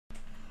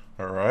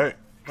Alright.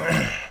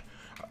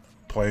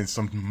 Playing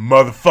some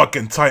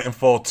motherfucking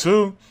Titanfall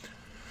 2.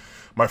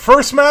 My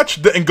first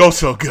match didn't go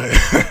so good.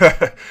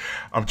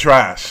 I'm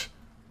trash.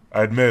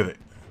 I admit it.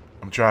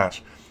 I'm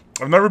trash.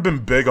 I've never been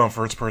big on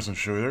first-person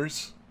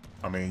shooters.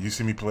 I mean, you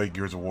see me play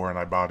Gears of War and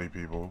I body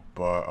people,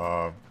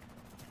 but,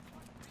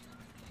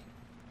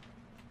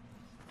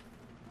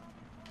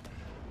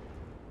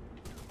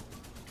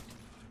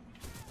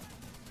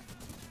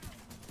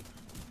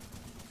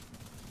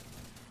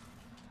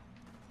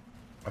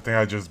 I think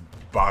I just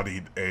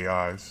bodied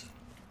AIs.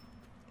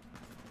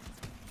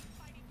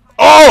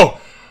 Oh!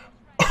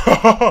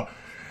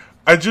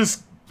 I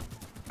just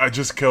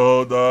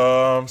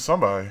killed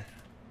somebody.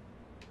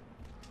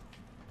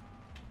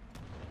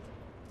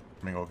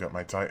 Let me go get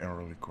my Titan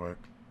really quick.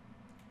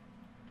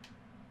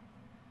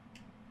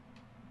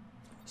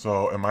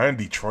 So, am I in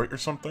Detroit or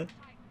something?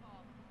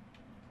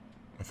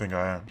 I think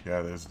I am.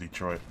 Yeah, there's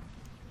Detroit.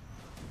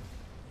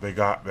 They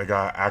got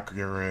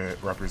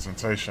accurate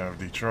representation of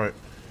Detroit.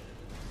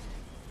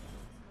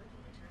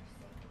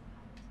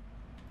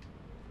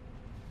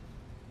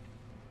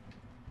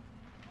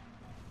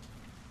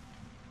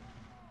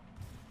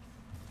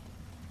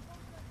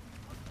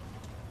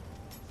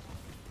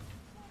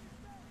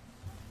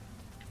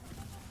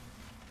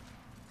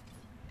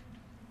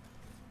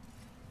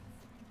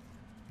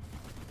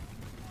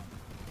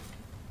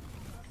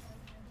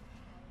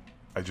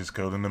 I just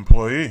killed an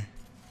employee.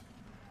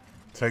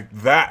 Take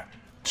that,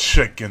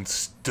 chicken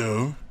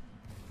stew.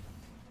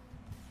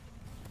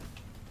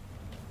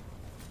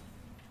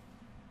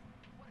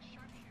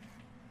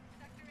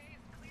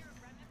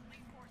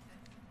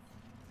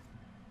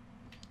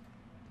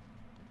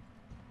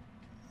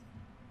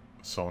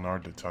 Sonar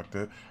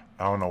detected.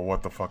 I don't know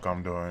what the fuck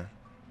I'm doing.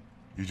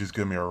 You just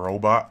give me a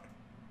robot.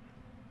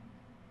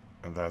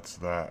 And that's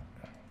that.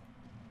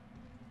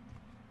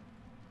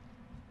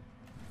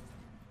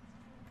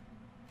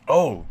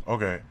 Oh,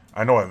 okay.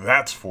 I know what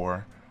that's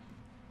for.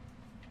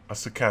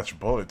 That's to catch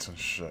bullets and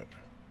shit.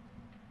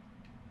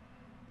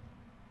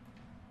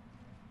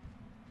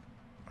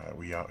 Alright,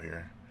 we out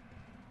here.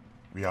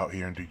 We out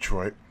here in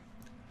Detroit.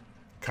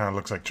 Kind of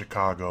looks like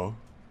Chicago.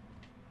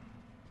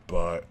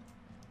 But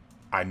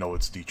I know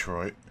it's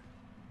Detroit.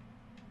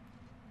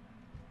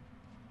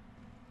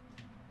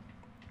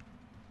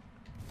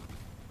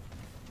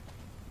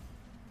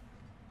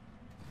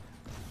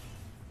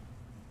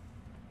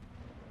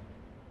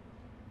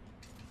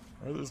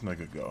 Where'd this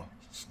nigga go?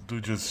 This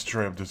dude just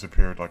straight up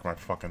disappeared like my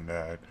fucking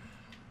dad.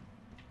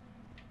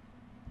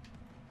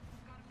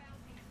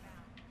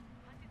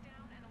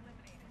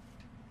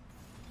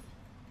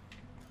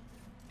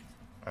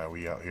 Alright,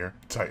 we out here.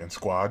 Titan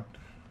squad.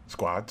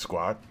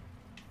 Squad.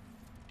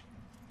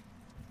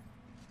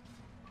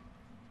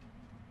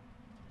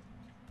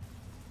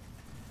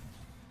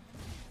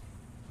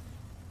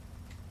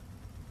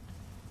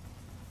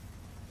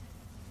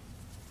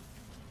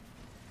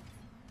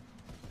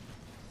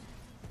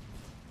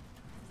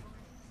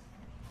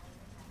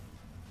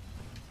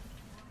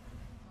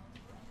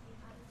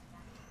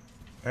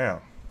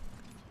 Damn.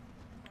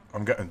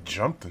 I'm getting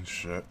jumped and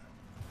shit.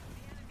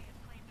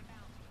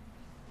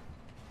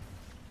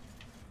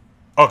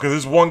 Oh, cause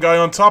there's one guy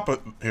on top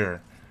of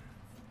here.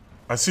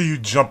 I see you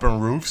jumping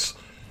roofs.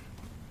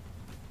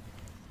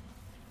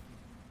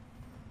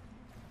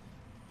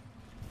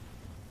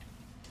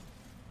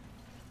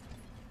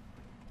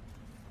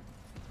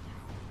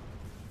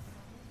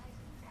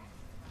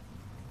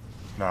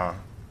 Nah.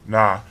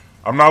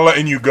 I'm not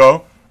letting you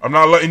go. I'm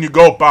not letting you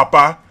go,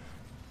 Papa.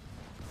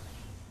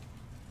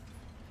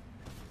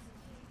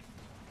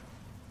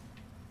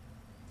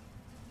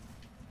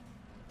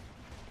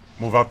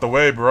 Move out the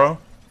way, bro.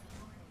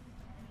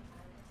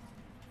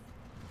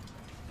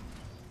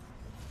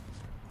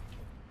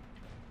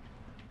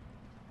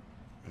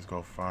 Let's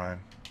go fine.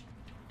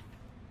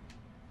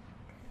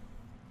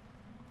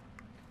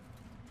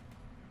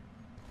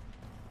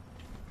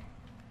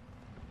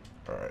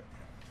 Alright.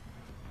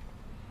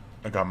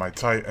 I got my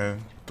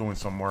Titan doing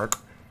some work.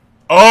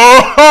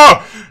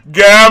 Oh!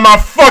 Get out of my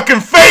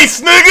fucking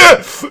face,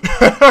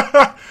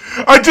 nigga!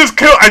 I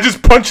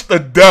just punched the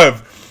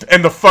dev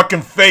in the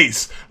fucking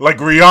face like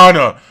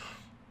Rihanna.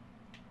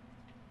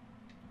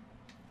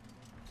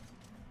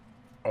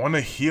 I want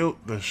to heal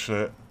this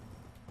shit.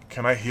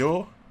 Can I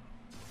heal?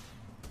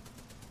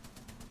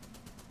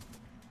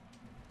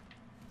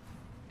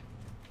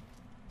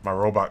 My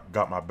robot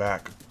got my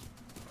back.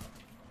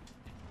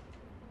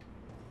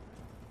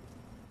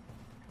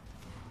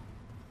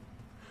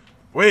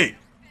 Wait,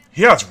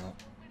 he has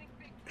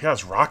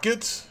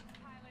rockets?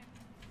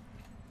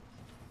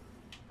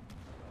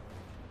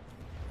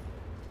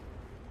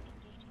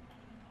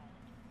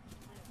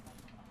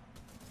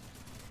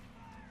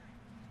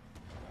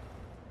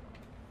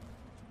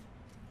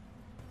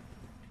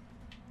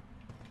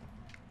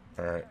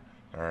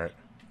 Alright.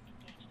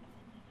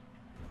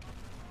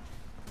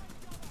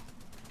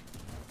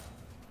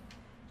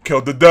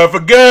 Killed the dev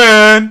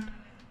again!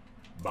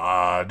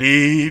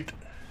 Bodied.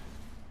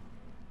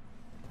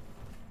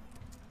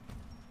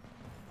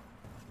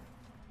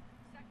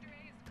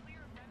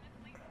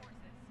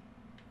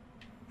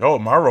 Yo,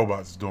 my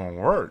robot's doing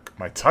work.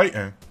 My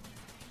Titan.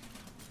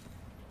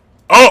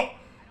 Oh!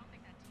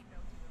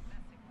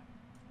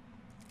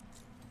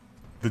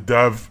 The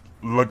dev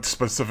looked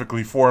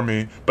specifically for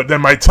me, but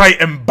then my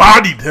Titan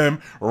bodied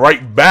him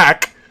right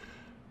back.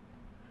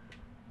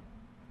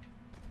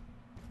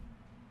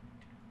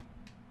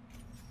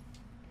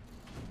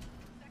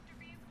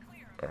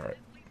 Alright.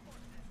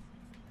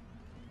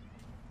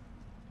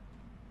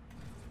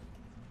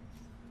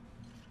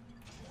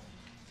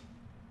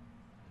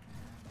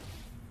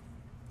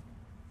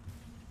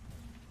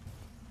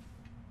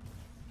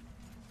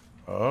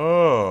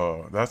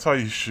 Oh, that's how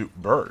you shoot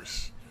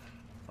bursts.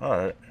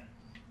 Alright.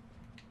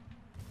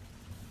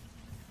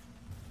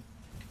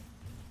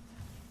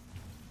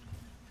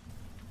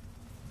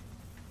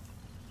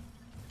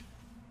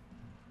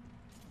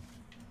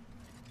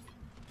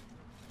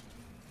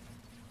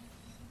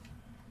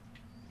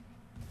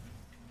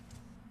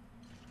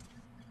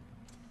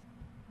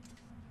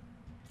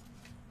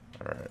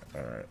 Alright,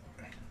 alright.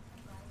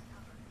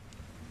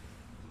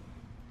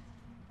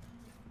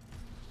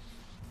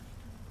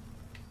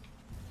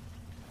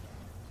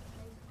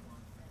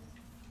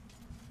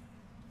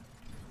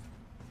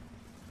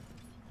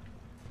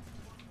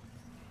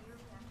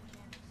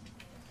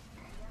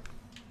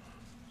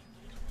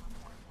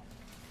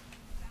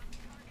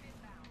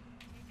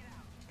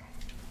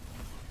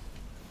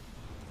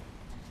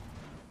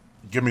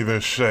 Give me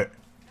this shit.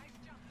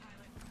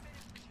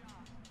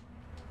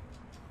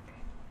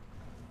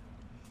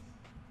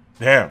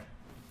 Damn.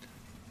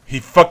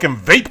 He fucking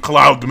vape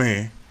clouded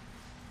me.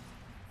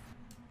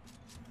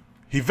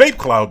 He vape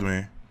clouded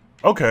me.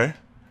 Okay.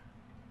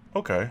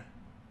 Okay.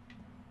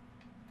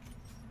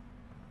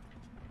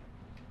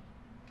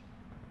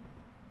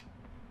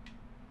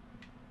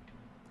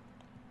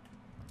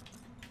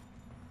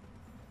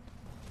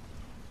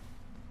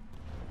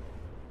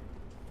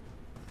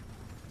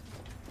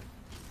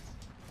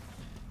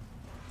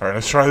 Alright,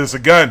 let's try this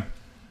again.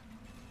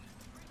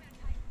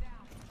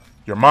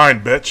 You're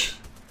mine, bitch.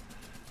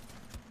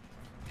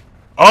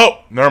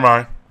 Oh, never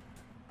mind.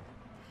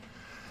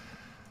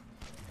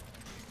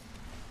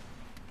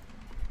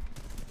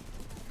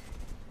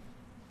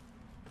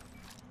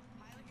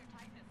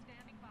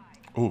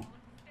 Ooh,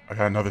 I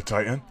got another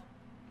Titan.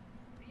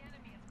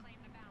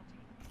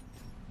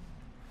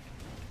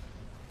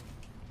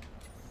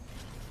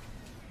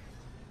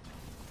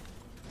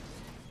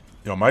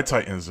 Yo, my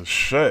Titan's a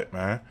shit,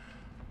 man.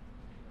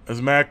 It's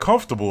mad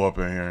comfortable up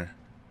in here.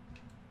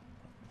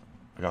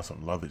 I got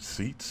some leather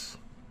seats.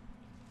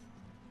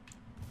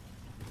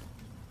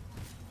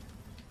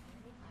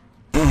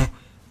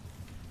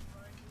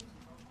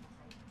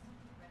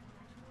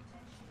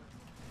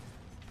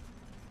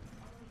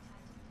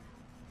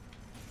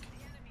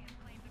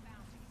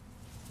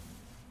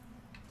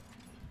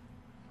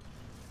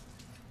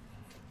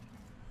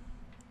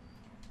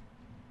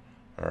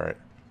 Alright.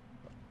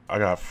 I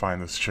gotta find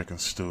this chicken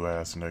stew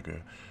ass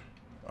nigga.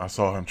 I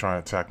saw him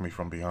trying to attack me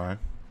from behind.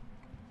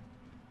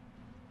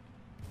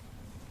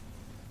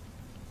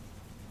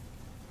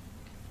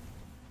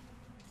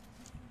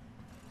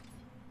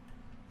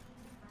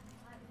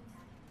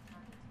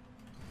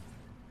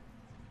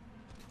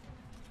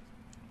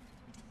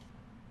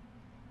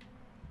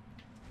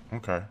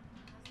 Okay.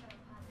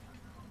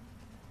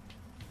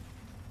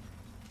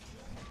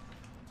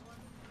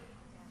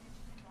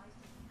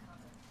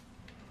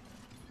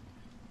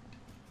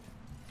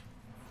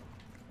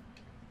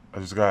 I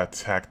just got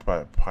attacked by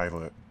a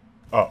pilot.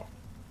 Oh.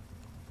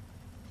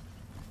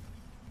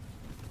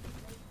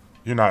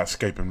 You're not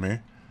escaping me.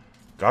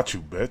 Got you,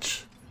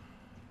 bitch.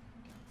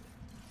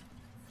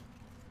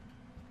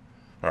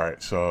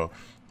 Alright, so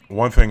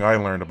one thing I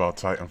learned about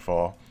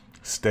Titanfall,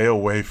 stay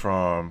away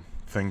from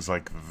things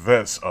like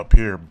this up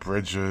here,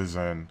 bridges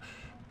and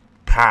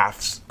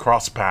paths,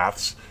 cross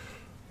paths.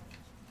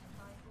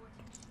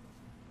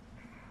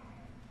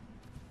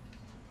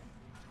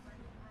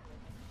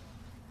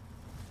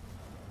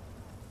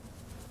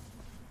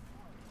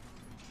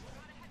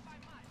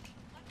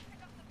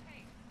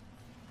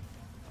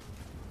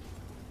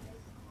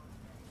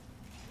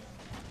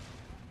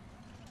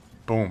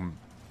 Boom.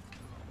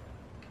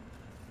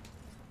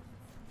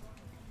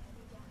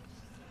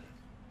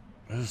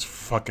 This is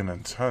fucking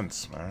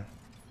intense, man.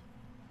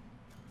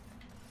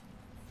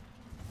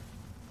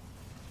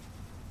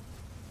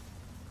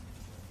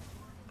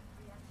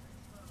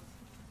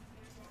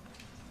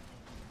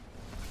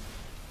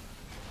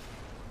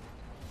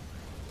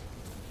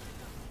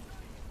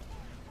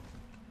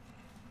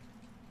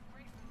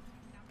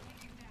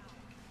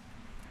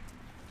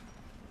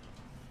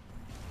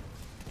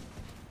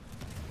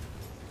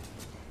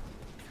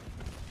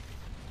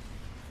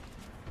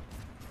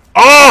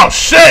 Oh,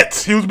 shit!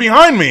 He was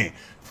behind me!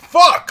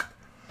 Fuck!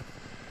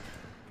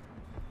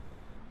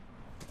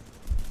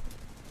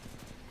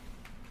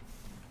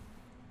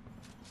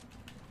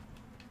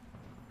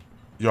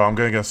 Yo, I'm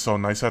gonna get so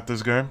nice at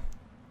this game.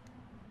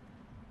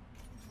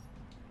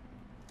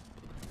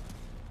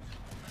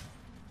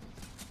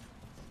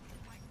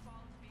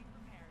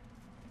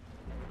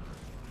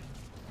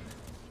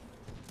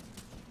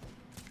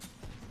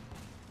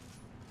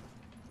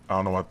 I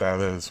don't know what that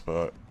is,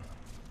 but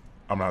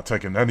I'm not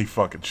taking any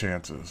fucking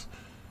chances.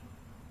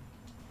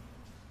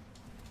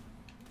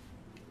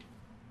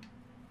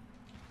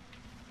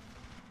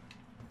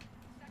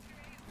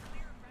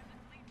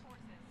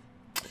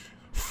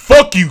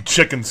 Fuck you,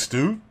 chicken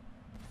stew.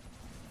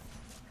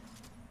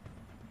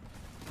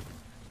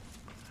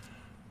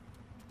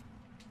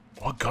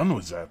 What gun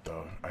was that,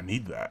 though? I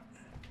need that.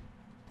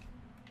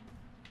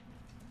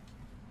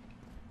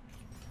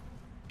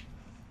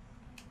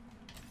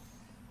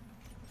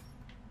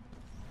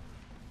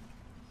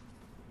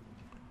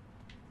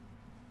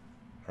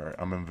 Alright,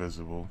 I'm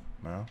invisible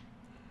now.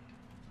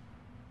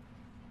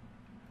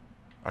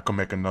 I could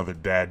make another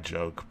dad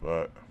joke,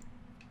 but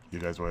you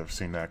guys would have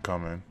seen that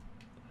coming.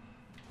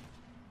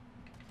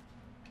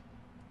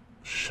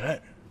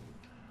 Shit.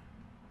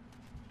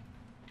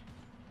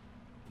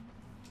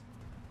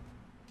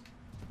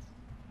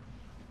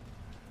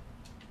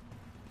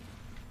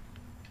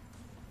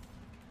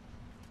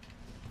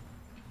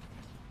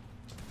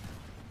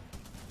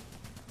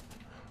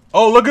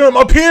 Oh, look at him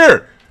up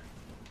here!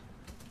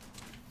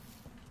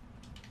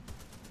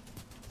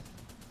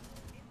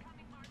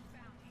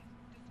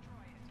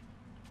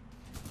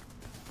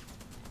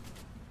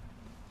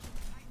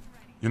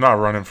 You're not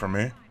running from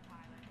me.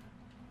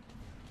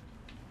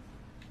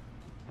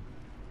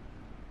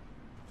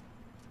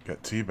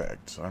 Get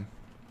teabagged, son.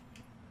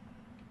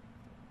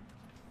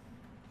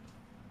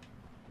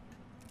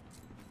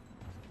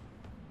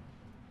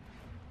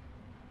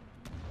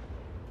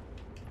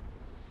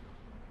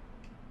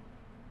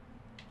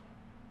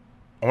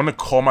 I want to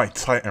call my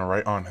Titan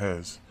right on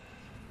his.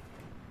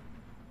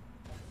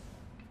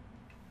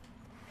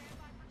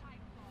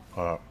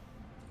 Hold up.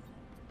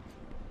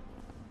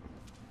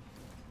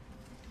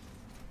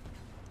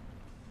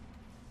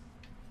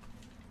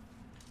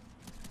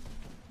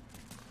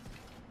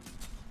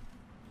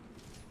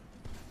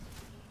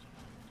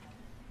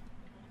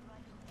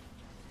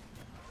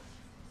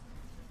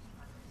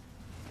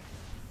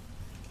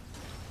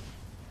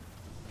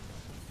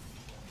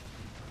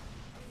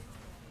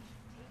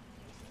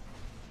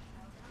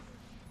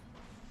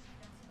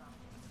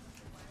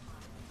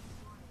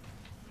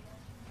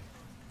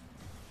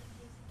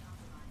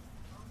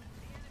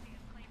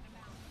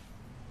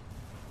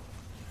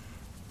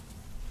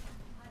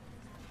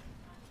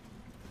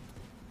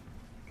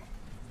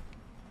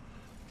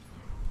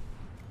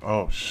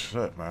 Oh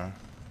shit, man.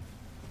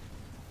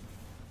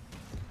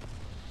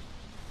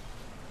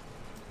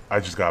 I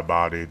just got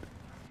bodied.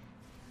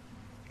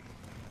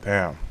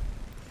 Damn.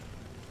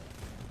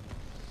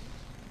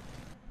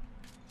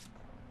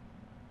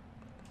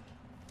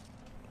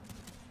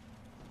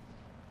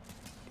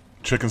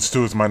 Chicken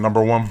Stew is my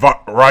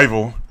 #1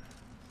 rival.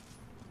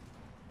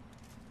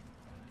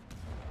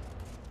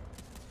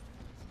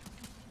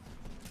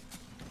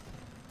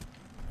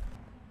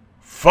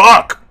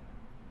 Fuck!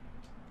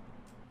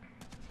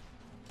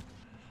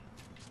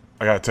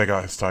 I gotta take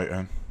out his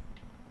Titan.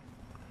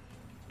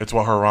 It's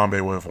what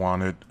Harambe would have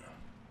wanted.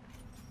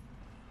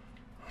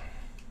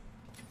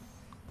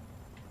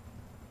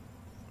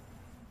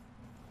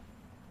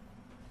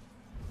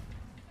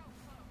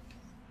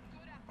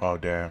 Oh,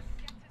 damn.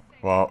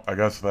 Well, I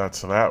guess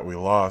that's that. We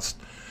lost.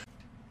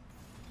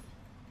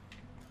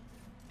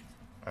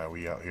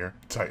 We out here.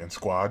 Titan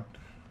squad.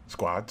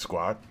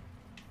 Squad.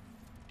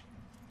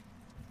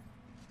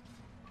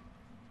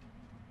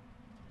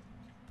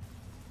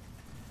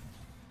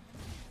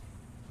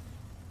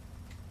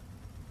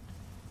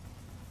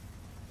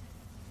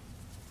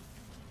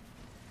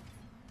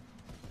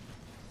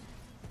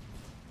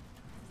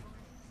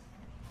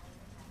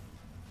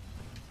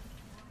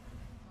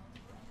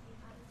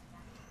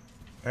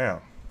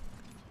 Damn.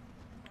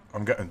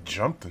 I'm getting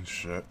jumped and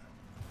shit.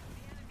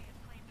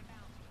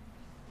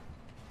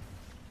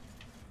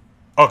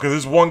 Oh, cause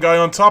there's one guy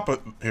on top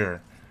of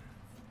here.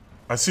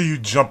 I see you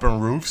jumping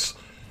roofs.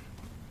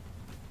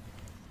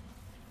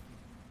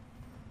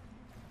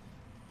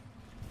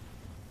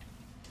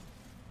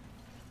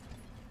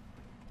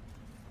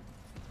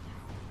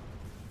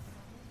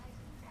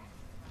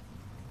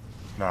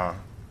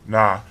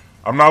 Nah.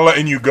 I'm not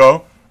letting you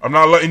go. I'm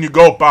not letting you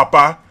go,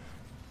 Papa.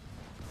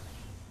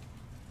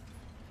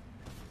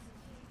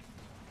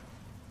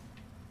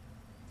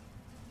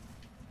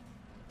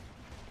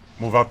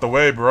 Move out the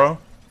way, bro.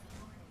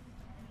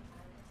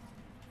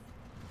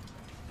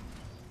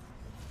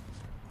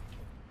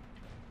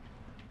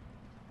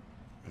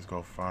 Let's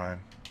go fine.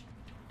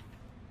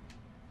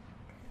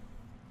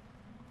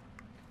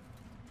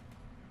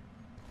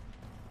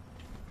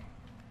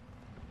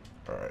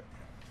 Alright.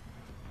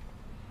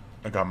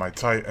 I got my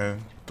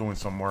Titan doing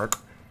some work.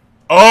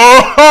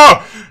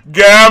 Oh!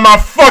 Get out of my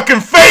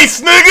fucking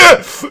face,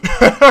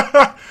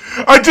 nigga!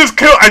 I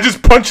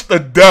just punched the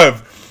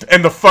dev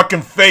in the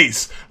fucking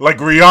face like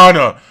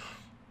Rihanna.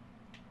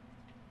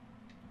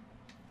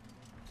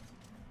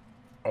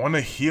 I want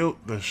to heal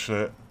this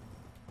shit.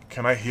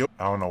 Can I heal?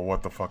 I don't know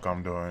what the fuck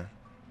I'm doing.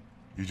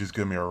 You just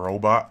give me a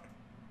robot.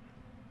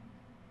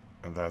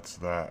 And that's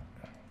that.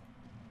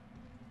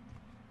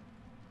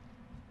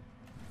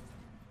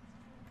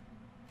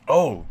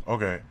 Oh,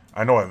 okay.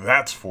 I know what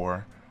that's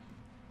for.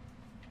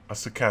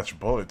 That's to catch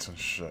bullets and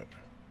shit.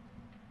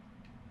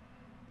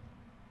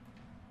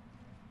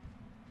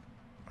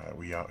 Alright,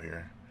 we out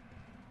here.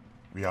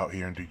 We out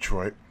here in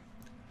Detroit.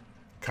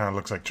 Kind of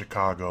looks like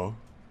Chicago.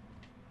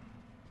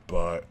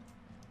 But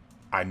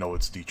I know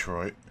it's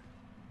Detroit.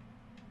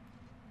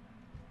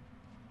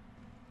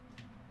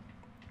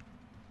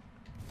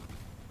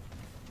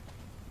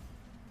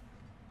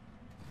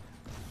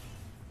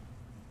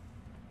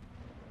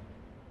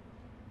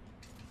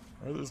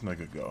 Where'd this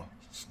nigga go?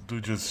 This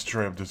dude just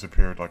straight up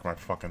disappeared like my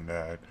fucking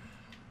dad.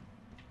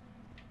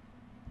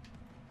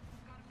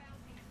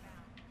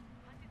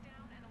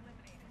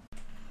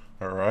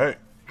 Alright.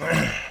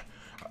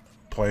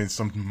 Playing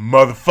some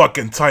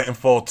motherfucking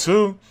Titanfall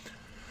 2.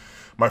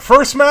 My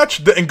first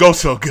match didn't go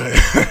so good.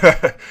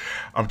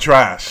 I'm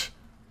trash.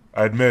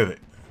 I admit it.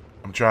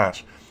 I'm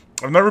trash.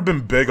 I've never been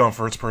big on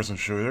first-person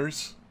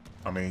shooters.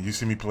 I mean, you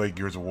see me play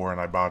Gears of War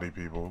and I body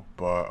people,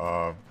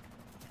 but,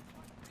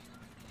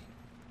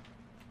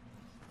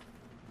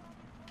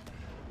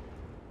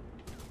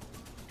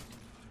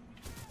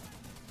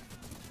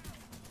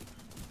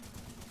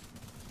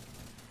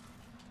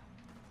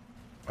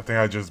 I think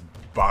I just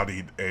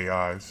bodied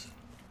AIs.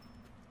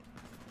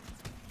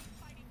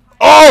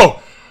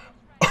 Oh!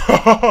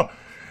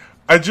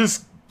 I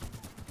just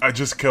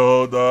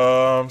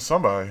killed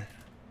somebody.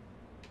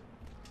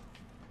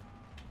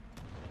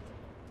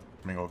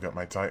 Let me go get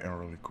my Titan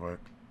really quick.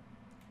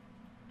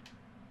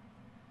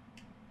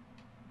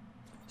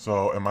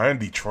 So, am I in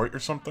Detroit or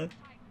something?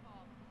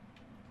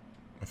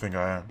 I think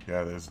I am.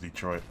 Yeah, there's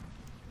Detroit.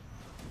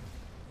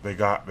 They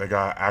got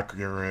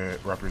accurate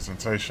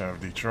representation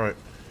of Detroit.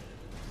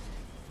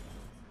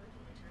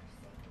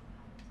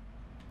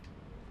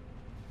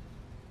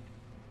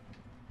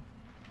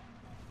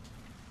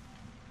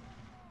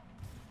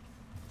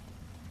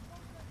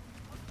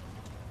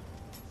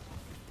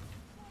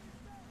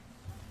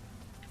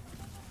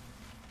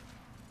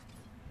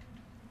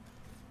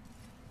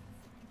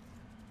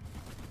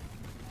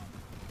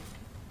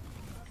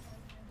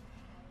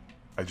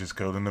 I just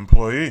killed an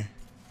employee.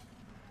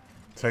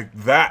 Take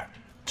that,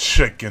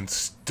 chicken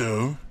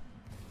stew.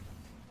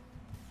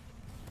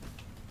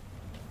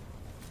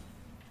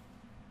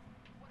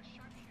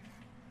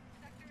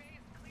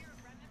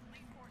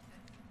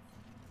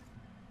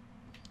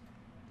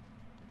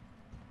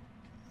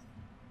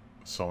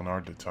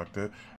 Sonar detected.